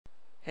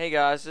Hey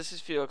guys, this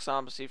is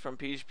xfce from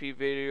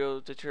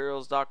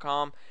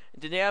phpvideotutorials.com,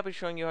 and today I'll be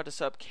showing you how to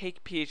set up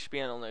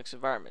Cakephp on a Linux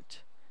environment.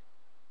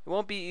 It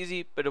won't be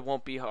easy, but it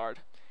won't be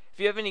hard. If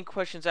you have any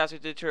questions after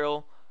the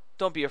tutorial,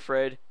 don't be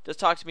afraid. Just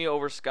talk to me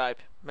over Skype.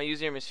 My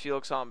username is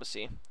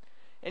phxembassy.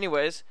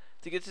 Anyways,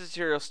 to get the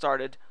tutorial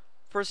started,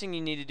 first thing you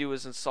need to do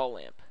is install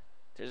LAMP.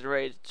 There's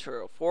already a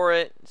tutorial for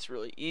it. It's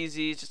really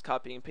easy. It's just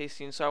copying and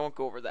pasting, so I won't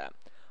go over that.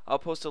 I'll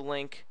post a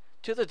link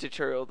to the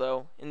tutorial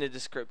though in the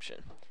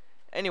description.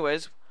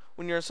 Anyways,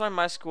 when you're installing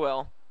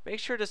MySQL, make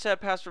sure to set a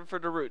password for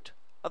the root.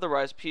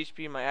 Otherwise,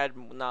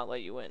 phpMyAdmin will not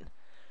let you in.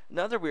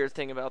 Another weird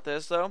thing about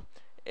this, though,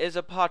 is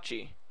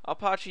Apache.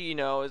 Apache, you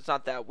know, is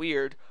not that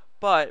weird,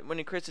 but when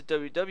it creates a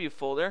www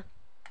folder,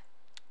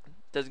 it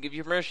doesn't give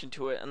you permission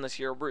to it unless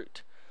you're a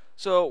root.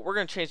 So we're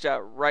going to change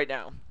that right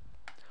now.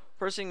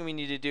 First thing we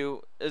need to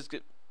do is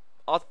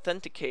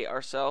authenticate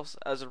ourselves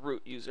as a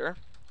root user.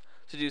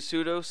 So do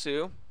sudo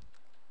su.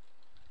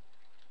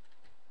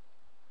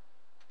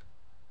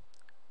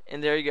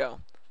 And there you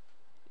go.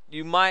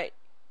 You might,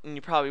 and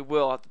you probably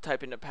will, have to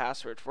type in a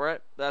password for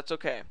it. That's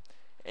okay.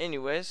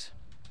 Anyways,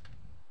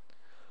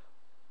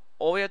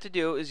 all we have to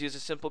do is use a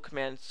simple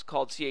command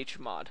called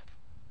chmod.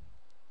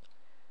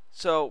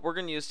 So we're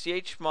going to use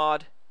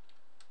chmod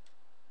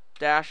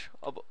dash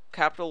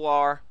capital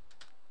R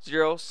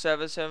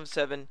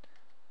 0777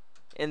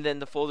 and then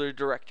the folder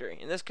directory.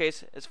 In this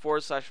case, it's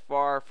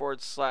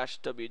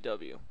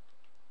 /var/ww.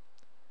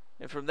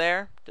 And from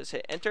there, just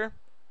hit enter,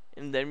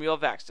 and then we'll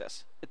have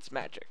access. It's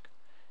magic.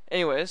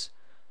 Anyways,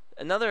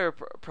 another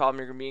problem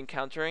you're going to be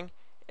encountering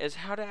is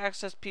how to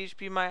access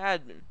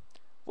phpMyAdmin.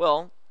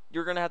 Well,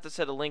 you're going to have to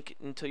set a link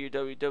into your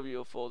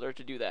www folder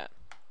to do that.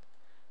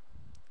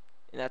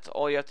 And that's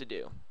all you have to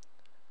do.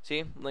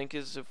 See, link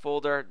is a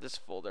folder, this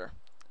folder.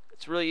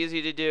 It's really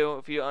easy to do.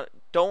 If you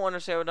don't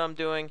understand what I'm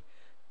doing,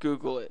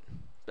 Google it.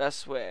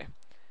 Best way.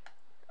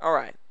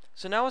 Alright,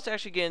 so now let's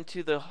actually get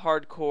into the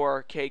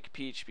hardcore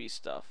Cakephp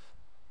stuff.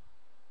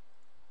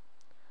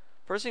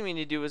 First thing we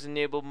need to do is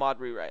enable mod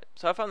rewrite.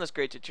 So I found this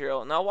great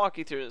tutorial, and I'll walk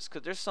you through this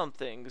because there's some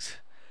things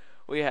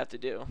we have to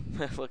do.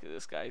 Look at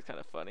this guy, he's kind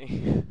of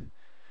funny.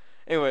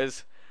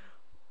 Anyways,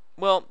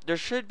 well, there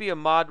should be a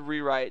mod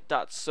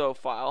rewrite.so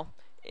file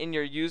in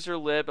your user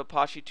lib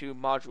apache 2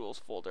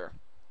 modules folder.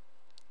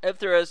 If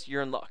there is,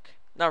 you're in luck.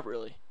 Not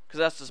really, because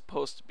that's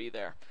supposed to be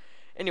there.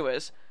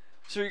 Anyways,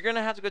 so you're going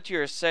to have to go to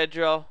your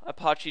cedro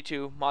apache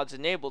 2 mods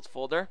enabled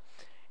folder,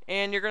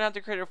 and you're going to have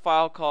to create a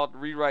file called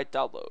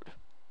rewrite.load.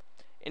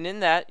 And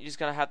in that, you're just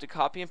going to have to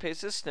copy and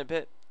paste this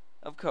snippet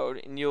of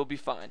code, and you'll be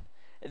fine.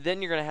 And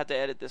then you're going to have to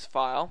edit this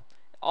file,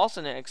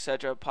 also in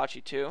etc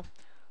apache 2,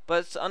 but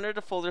it's under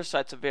the folder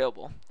sites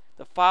available.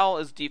 The file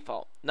is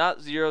default, not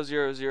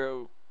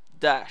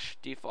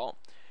 000-default.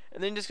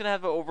 And then you're just going to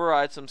have to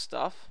override some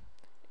stuff,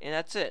 and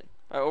that's it.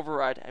 By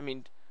override, I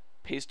mean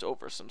paste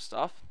over some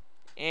stuff.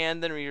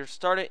 And then when you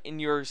start it,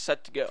 and you're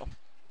set to go.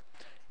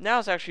 Now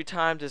it's actually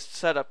time to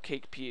set up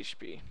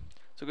Cakephp.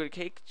 So go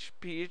to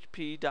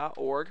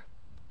cakephp.org.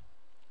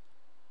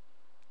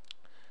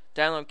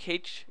 Download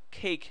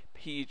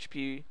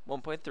Cakephp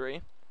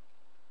 1.3.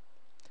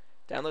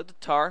 Download the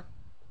tar.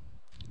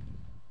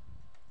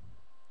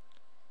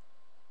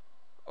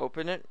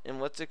 Open it and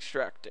let's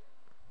extract it.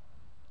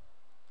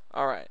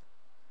 Alright.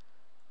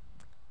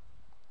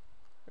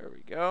 There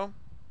we go.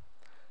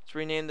 Let's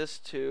rename this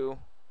to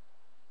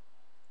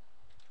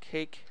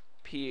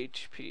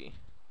Cakephp.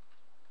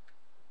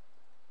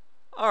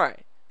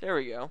 Alright, there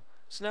we go.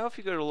 So now if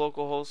you go to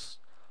localhost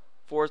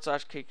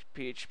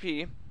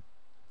 /cakephp,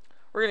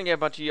 we're going to get a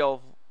bunch of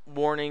yellow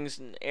warnings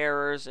and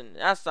errors, and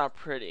that's not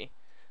pretty.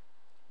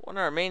 One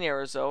of our main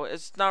errors, though,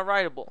 is it's not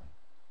writable.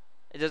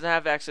 It doesn't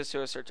have access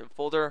to a certain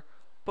folder,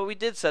 but we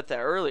did set that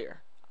earlier.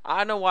 I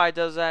don't know why it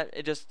does that.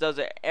 It just does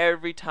it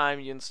every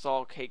time you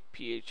install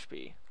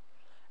Cakephp.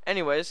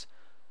 Anyways,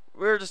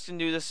 we're just going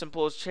to do this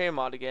simple as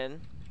chmod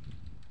again.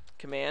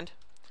 Command.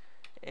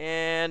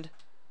 And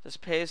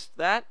just paste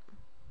that,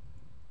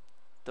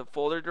 the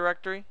folder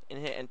directory, and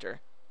hit enter.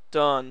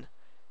 Done.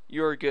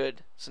 You're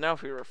good. So now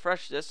if we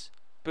refresh this,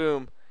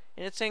 boom,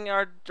 and it's saying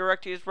our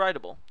directory is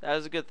writable. That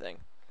is a good thing.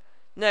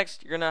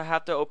 Next, you're going to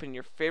have to open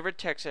your favorite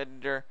text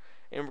editor,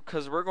 and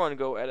because we're going to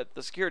go edit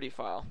the security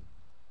file.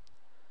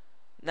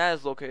 And that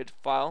is located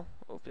file,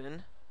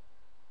 open.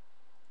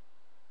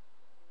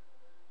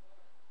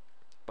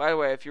 By the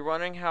way, if you're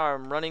wondering how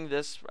I'm running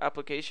this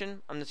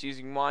application, I'm just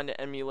using Wine to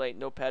emulate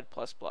Notepad++.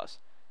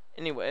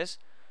 Anyways,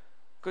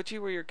 go to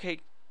where your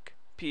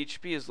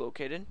Cakephp is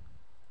located.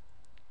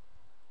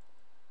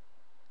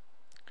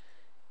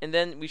 And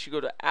then we should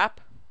go to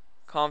app,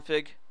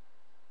 config,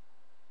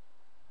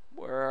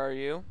 where are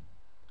you?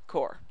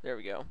 Core, there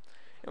we go.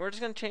 And we're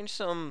just going to change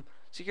some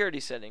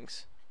security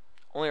settings.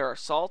 Only our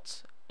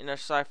salts and our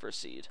cipher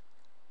seed.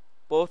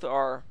 Both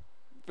are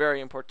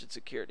very important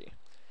security.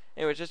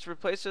 Anyway, just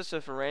replace this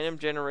with a random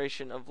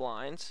generation of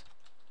lines.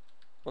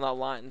 Well, not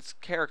lines,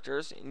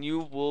 characters, and you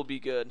will be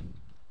good.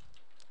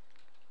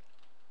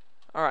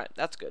 Alright,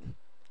 that's good.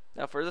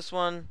 Now for this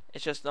one,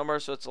 it's just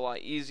numbers, so it's a lot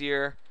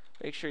easier.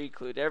 Make sure you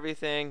include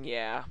everything.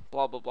 Yeah,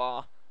 blah blah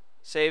blah.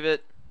 Save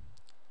it.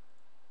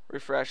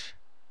 Refresh.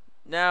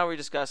 Now we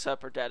just gotta set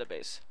up our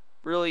database.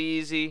 Really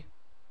easy.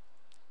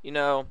 You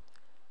know,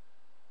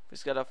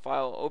 just got a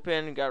file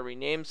open, gotta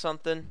rename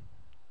something.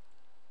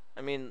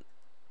 I mean,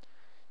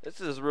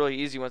 this is really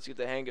easy once you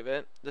get the hang of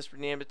it. Just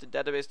rename it to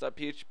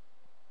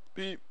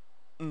database.php.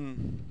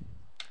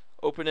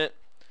 Open it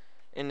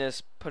and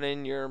just put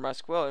in your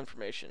MySQL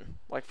information.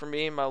 Like for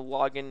me, my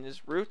login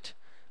is root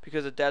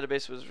because a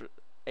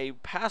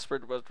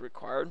password was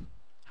required.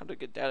 How to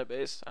get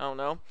database? I don't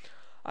know.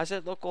 I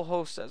said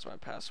localhost as my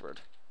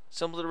password.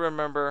 Simple to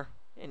remember,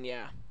 and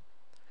yeah.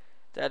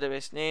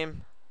 Database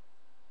name.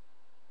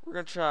 We're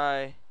gonna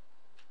try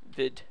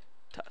vidtut.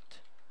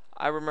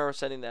 I remember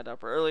setting that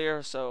up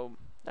earlier, so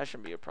that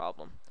shouldn't be a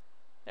problem.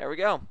 There we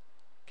go.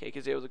 Cake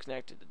is able to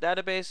connect to the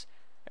database.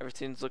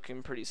 Everything's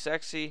looking pretty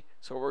sexy,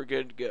 so we're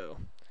good to go.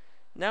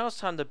 Now it's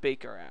time to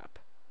bake our app.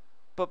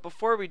 But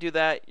before we do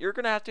that, you're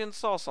gonna have to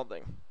install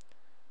something.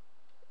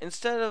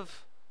 Instead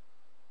of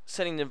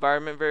setting the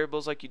environment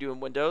variables like you do in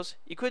Windows,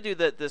 you could do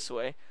that this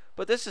way,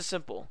 but this is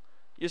simple.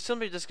 You're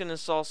simply just gonna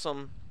install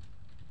some,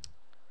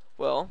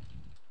 well,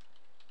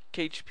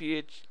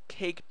 Cakephp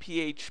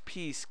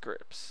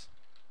scripts.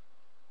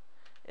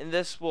 And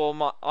this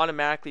will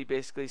automatically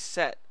basically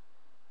set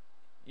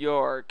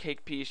your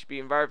Cakephp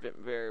environment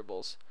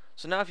variables.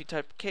 So now if you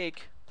type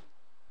cake,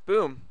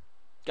 boom,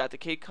 got the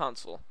cake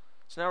console.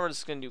 So now we're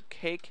just going to do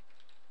cake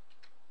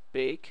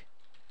bake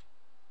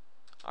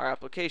our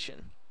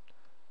application.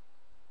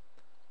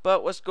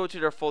 But let's go to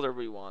the folder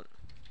we want.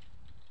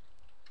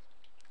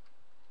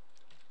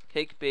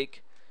 Cake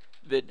bake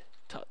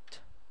vidtut.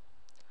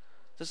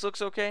 This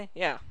looks okay?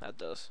 Yeah, that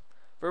does.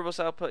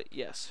 Verbose output,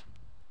 yes.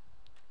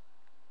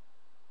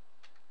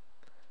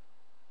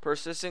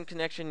 Persistent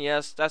connection,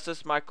 yes. That's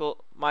just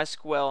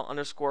MySQL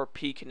underscore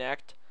p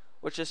connect,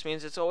 which just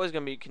means it's always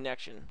going to be a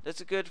connection.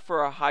 That's good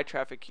for high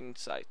trafficking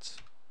sites.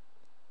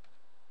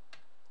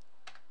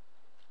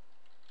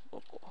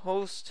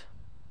 Localhost,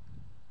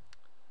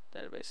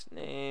 database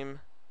name,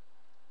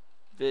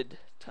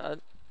 vidtut.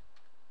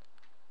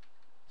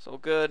 So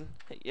good.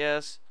 Hit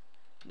yes,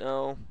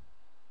 no.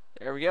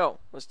 There we go.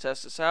 Let's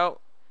test this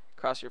out.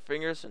 Cross your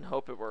fingers and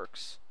hope it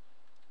works.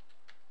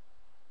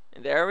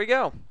 And there we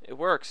go. It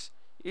works.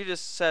 You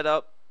just set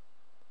up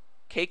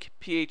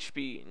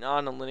Cakephp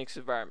on a Linux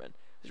environment.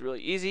 It's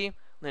really easy.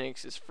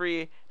 Linux is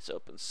free. It's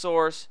open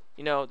source.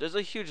 You know, there's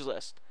a huge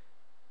list.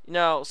 You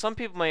know, some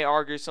people may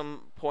argue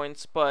some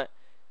points, but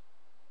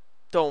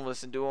don't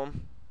listen to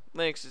them.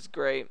 Linux is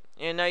great,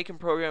 and now you can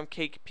program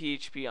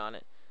Cakephp on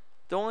it.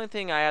 The only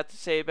thing I have to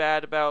say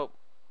bad about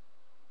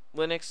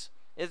Linux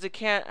is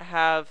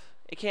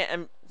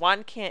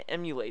one can't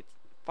emulate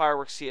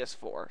Fireworks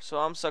CS4, so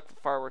I'm stuck with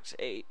Fireworks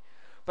 8.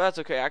 But that's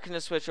okay, I can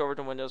just switch over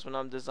to Windows when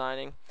I'm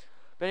designing.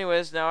 But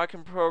anyways, now I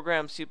can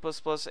program C++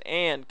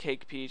 and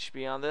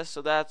Cakephp on this,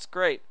 so that's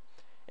great.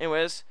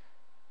 Anyways,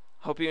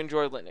 hope you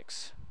enjoy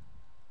Linux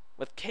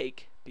with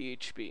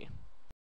Cakephp.